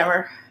 yeah,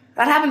 whatever.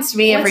 That happens to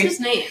me What's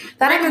his name?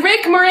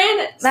 Rick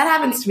Moranis. That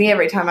happens to me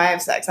every time I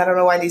have sex. I don't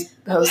know why these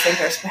hosts think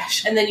they're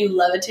special. And then you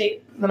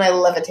levitate. Then I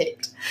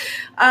levitate.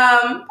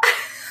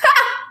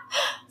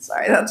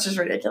 Sorry, that's just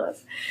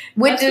ridiculous.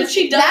 That's what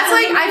she does. That's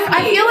like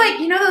I feel like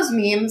those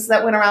memes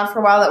that went around for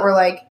a while that were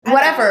like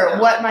whatever,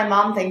 what my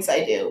mom thinks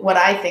I do, what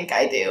I think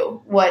I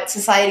do, what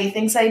society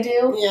thinks I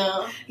do.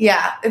 Yeah.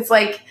 Yeah, it's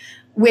like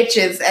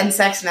witches and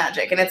sex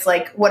magic, and it's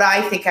like what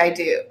I think I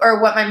do or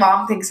what my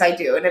mom thinks I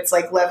do, and it's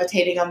like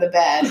levitating on the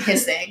bed,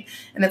 hissing,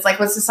 and it's like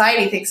what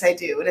society thinks I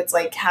do, and it's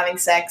like having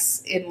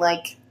sex in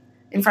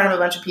front of a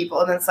bunch of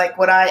people, and it's like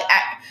what I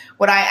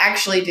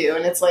actually do,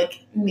 and it's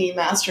like me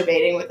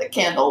masturbating with a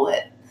candle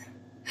lit.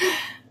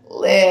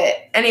 Lit.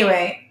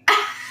 Anyway.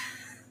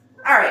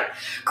 All right.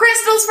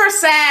 Crystals for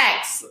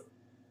sex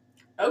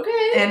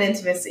Okay. and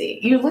intimacy.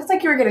 You looked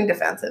like you were getting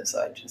defensive,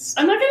 so I just...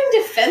 I'm not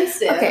getting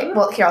defensive. Okay,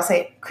 well, here, I'll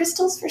say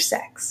crystals for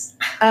sex.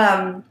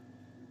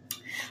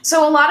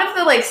 So a lot of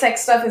the, like,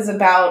 sex stuff is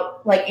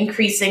about, like,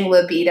 increasing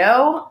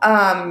libido,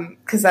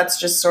 because that's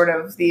just sort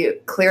of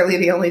clearly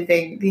the only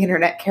thing the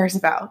internet cares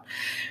about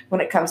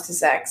when it comes to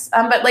sex.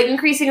 But, like,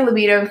 increasing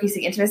libido,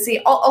 increasing intimacy.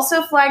 I'll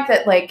also flag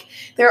that, like,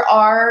 there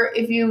are,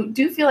 if you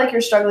do feel like you're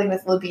struggling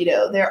with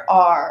libido, there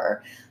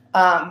are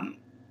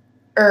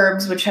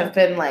herbs which have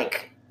been,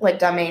 like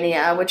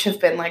Dahmania, which have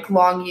been, like,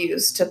 long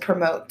used to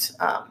promote.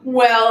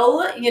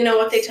 Well, you know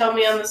what they tell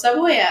me on the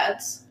Subway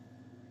ads?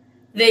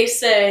 They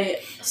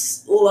say,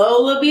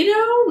 low libido,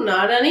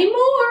 not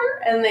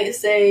anymore. And they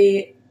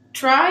say,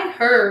 try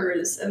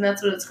hers. And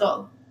that's what it's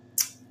called.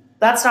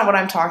 That's not what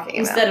I'm talking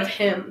Instead about. of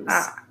Hims.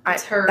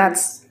 It's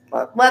hers.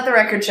 Let the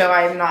record show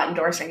I am not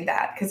endorsing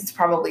that, because it's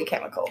probably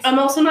chemicals. I'm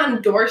also not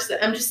endorsing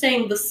it. I'm just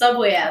saying the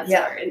Subway ads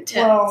are intense.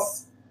 Well,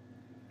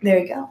 there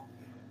you go.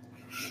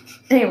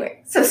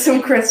 Anyway, so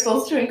some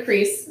crystals to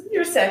increase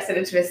your sex and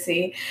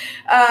intimacy.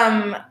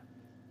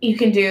 You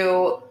can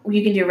do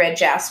red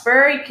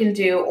jasper. You can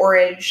do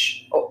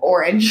orange.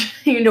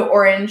 You can do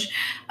orange,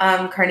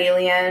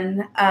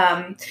 carnelian.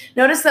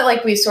 Notice that,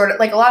 like, we sort of,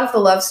 like, a lot of the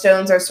love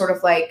stones are sort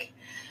of like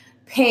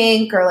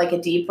pink or like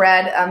a deep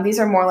red. These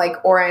are more like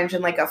orange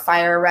and like a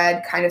fire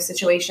red kind of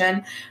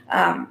situation.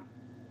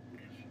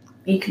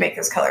 You can make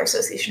those color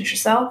associations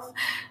yourself.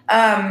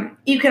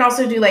 You can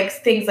also do, like,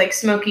 things like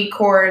smoky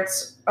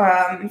quartz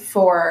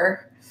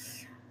for...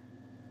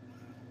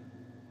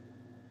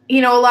 You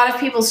know, a lot of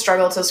people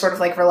struggle to sort of,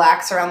 like,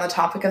 relax around the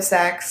topic of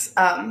sex.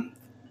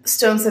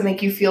 Stones that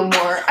make you feel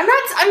more...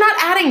 I'm not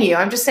adding you.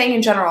 I'm just saying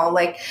in general.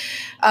 Like,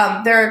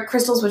 there are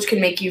crystals which can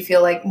make you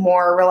feel, like,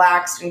 more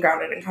relaxed and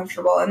grounded and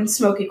comfortable, and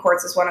smoky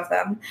quartz is one of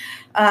them.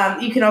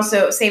 You can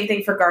also... Same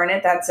thing for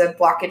garnet. That's a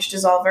blockage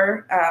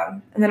dissolver.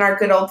 And then our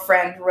good old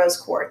friend rose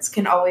quartz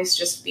can always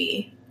just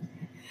be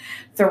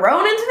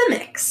thrown into the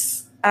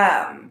mix.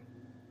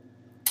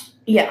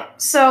 Yeah.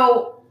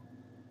 So...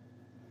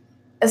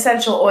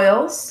 essential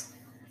oils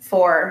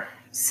for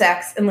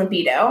sex and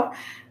libido.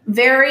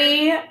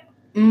 Very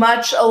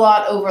much a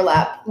lot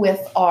overlap with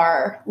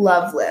our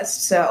love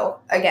list. So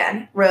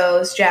again,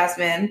 rose,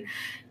 jasmine,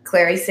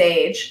 clary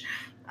sage.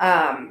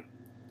 I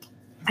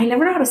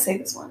never know how to say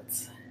this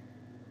once.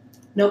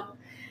 Nope.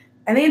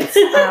 I think it's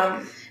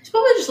it's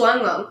probably just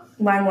lang lang.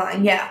 Lang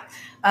lang, yeah.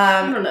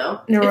 I don't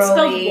know. Neroli. It's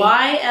spelled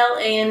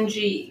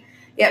Ylang.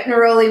 Yep,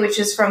 neroli, which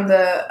is from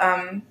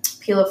the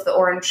peel of the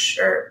orange,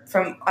 or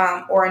from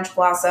orange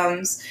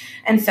blossoms,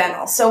 and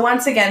fennel. So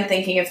once again,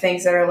 thinking of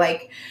things that are,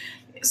 like,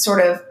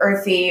 sort of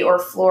earthy or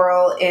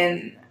floral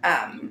in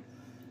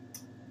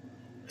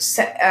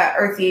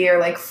earthy or,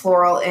 like,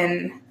 floral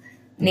in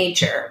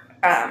nature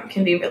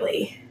can be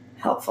really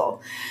helpful.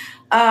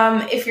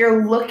 If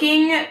you're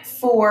looking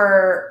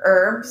for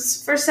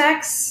herbs for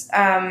sex,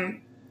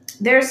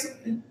 there's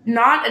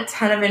not a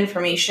ton of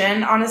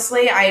information,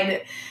 honestly.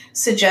 I'd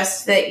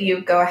suggest that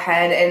you go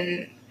ahead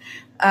and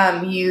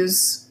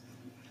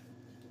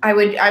I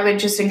would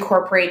just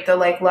incorporate the,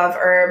 like, love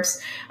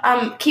herbs,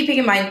 keeping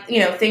in mind,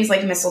 you know, things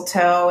like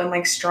mistletoe and,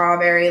 like,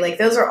 strawberry, like,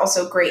 those are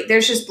also great.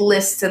 There's just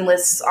lists and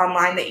lists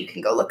online that you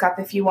can go look up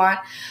if you want,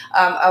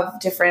 of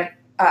different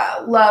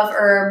love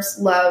herbs,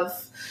 I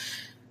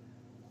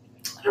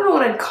don't know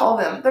what I'd call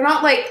them. They're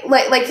not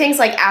like things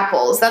like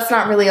apples. That's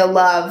not really a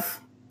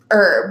love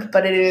herb,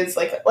 but it is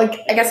like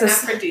I guess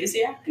it's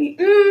aphrodisiac.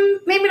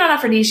 Maybe not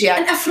aphrodisiac.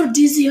 An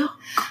aphrodisiac.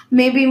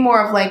 Maybe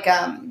more of like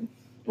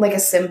a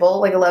symbol,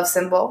 like a love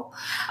symbol.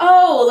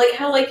 Oh, like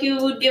how, like, you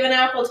would give an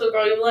apple to a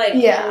girl you like.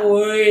 Yeah.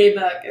 Way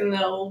back in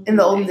the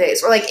olden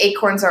days. Or, like,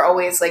 acorns are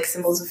always, like,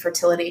 symbols of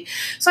fertility.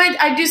 So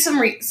I do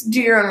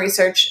do your own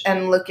research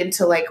and look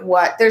into, like,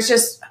 what... There's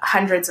just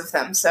hundreds of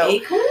them, so...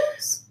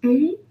 Acorns?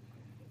 Mm-hmm.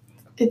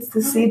 It's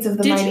the seeds of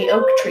the mighty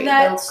oak tree.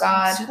 That oh,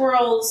 God.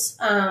 Squirrels,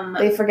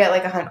 they forget,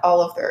 like,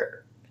 all of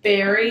their...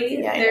 bury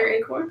their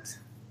acorns?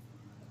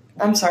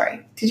 I'm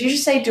sorry. Did you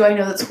just say, do I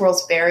know that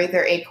squirrels bury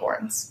their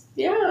acorns?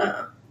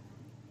 Yeah.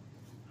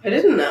 I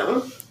didn't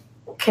know.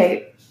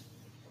 Okay.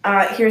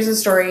 Here's a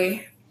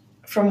story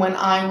from when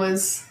I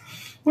was...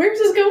 Where's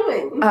this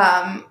going?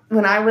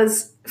 When I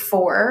was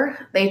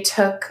 4, they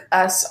took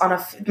us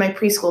my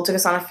preschool took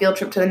us on a field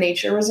trip to the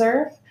nature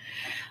reserve.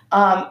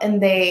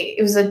 And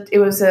it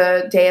was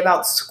a day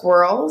about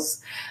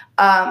squirrels.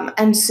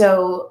 And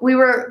so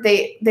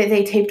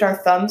they taped our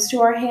thumbs to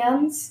our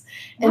hands.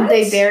 And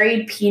they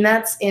buried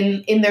peanuts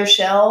in their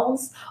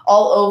shells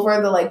all over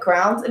the, like,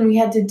 grounds, and we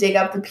had to dig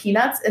up the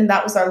peanuts, and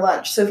that was our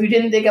lunch. So if you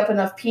didn't dig up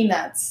enough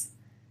peanuts,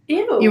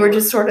 ew, you were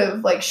just sort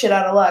of, like, shit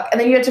out of luck. And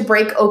then you had to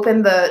break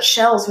open the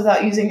shells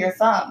without using your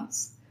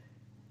thumbs.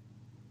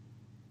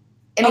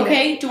 Anyway,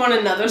 okay, do you want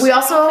another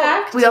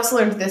fact? We also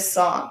learned this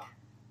song.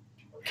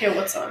 Okay,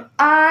 what song?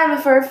 I'm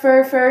a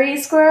furry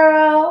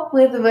squirrel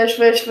with a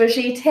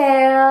bushy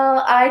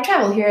tail. I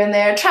travel here and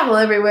there, travel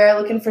everywhere,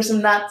 looking for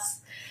some nuts.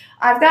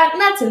 I've got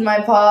nuts in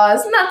my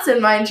paws, nuts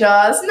in my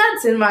jaws,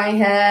 nuts in my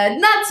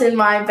head, nuts in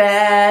my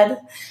bed.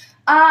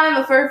 I'm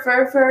a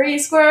furry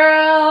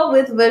squirrel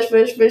with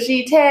a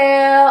bushy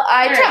tail.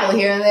 I travel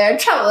here and there,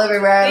 travel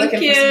everywhere, looking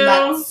for some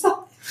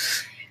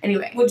nuts.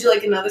 Anyway. Would you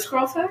like another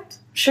squirrel fact?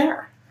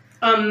 Sure.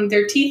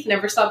 Their teeth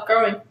never stop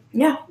growing.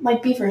 Yeah,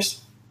 like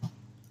beavers.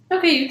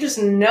 Okay, you just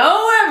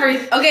know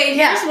everything. Okay,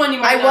 here's one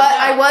you might not know.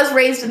 I was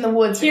raised in the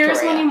woods, Here's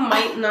Victoria. one you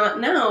might not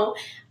know.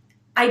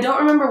 I don't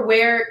remember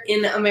where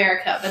in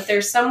America, but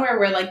there's somewhere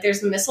where, like,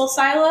 there's missile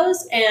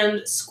silos,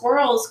 and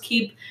squirrels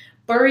keep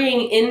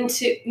burying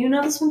into... You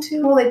know this one,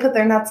 too? Well, they put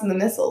their nuts in the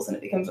missiles, and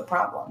it becomes a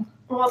problem.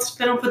 Well,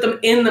 they don't put them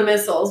in the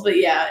missiles, but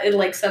yeah, it,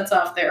 like, sets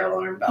off their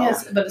alarm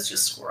bells, but it's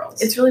just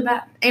squirrels. It's really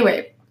bad.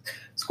 Anyway,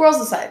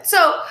 squirrels aside.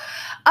 So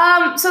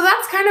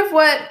that's kind of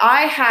what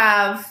I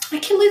have. I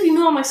can't believe you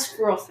knew all my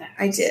squirrel facts.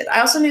 I did.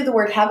 I also knew the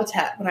word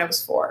habitat when I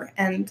was 4,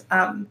 and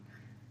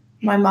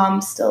my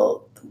mom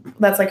still...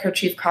 That's like her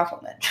chief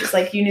compliment. She's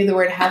like, you knew the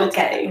word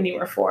habitat when you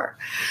were 4.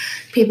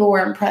 People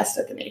were impressed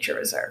at the nature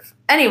reserve.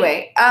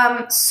 Anyway,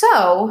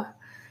 so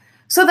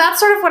that's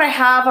sort of what I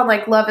have on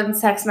like love and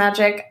sex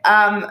magic.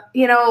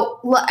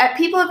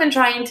 People have been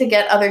trying to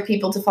get other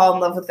people to fall in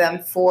love with them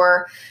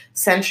for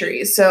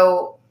centuries.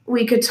 So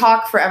we could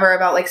talk forever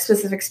about like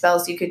specific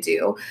spells you could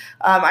do.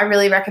 I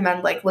really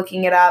recommend like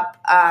looking it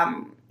up.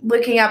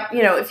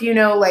 If you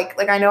know,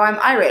 like I know I'm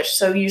Irish,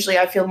 so usually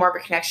I feel more of a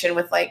connection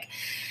with like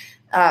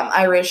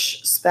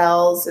Irish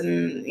spells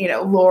and,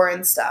 lore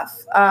and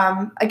stuff.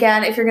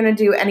 Again, if you're going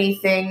to do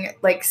anything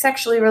like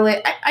sexually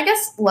related, I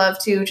guess love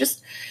too,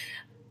 just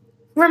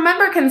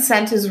remember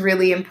consent is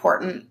really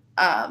important.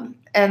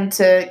 And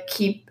to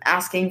keep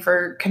asking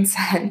for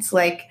consent,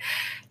 like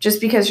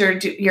just because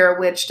you're a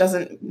witch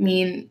doesn't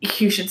mean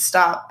you should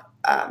stop,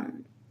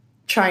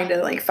 trying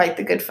to like fight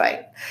the good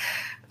fight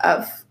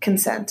of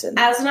consent. And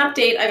as an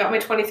update, I got my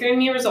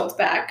 23andMe results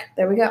back.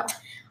 There we go.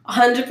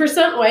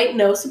 100% white,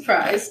 no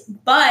surprise.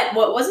 But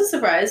what was a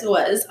surprise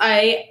was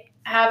I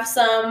have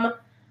some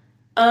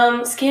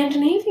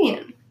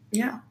Scandinavian.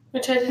 Yeah.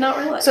 Which I did not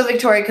realize. So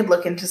Victoria could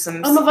look into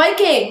some... I'm a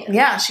Viking!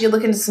 Yeah, she could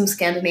look into some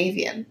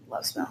Scandinavian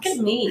love spells. Look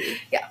at me.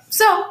 Yeah.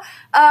 So,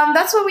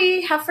 that's what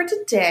we have for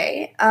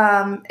today.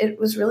 It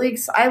was really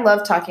exciting. I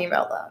love talking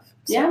about love.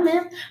 So. Yeah,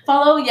 man.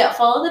 Follow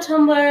the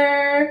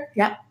Tumblr.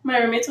 Yeah. My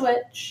Roommate's a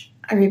Witch.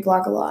 I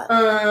reblog a lot.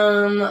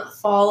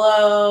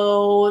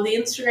 Follow the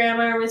Instagram,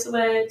 My Roommate's a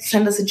Witch.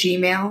 Send us a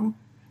Gmail.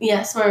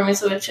 Yes, My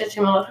Roommate's a Witch at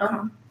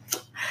gmail.com.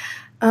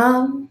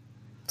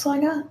 That's all I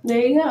got. There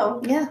you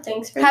go. Yeah.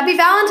 Thanks for Happy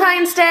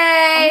Valentine's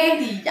Day!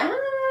 Oh, yeah.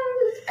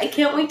 I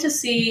can't wait to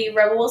see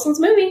Rebel Wilson's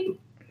movie.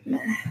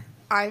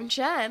 I'm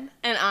Jen.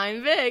 And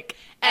I'm Vic.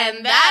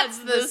 And that's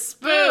the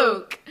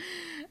spook.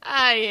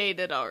 I hate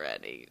it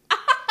already.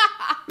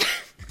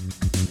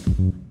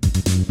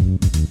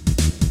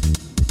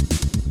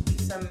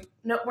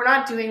 No, we're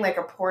not doing like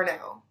a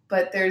porno,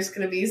 but there's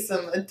going to be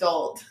some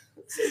adult...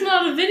 This is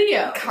not a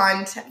video.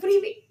 Content. What do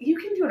you mean? You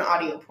can do an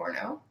audio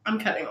porno. I'm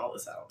cutting all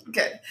this out.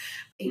 Good.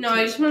 No,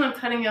 I just meant I'm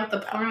cutting out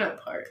the porno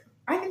part.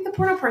 I think the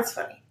porno part's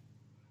funny.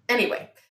 Anyway.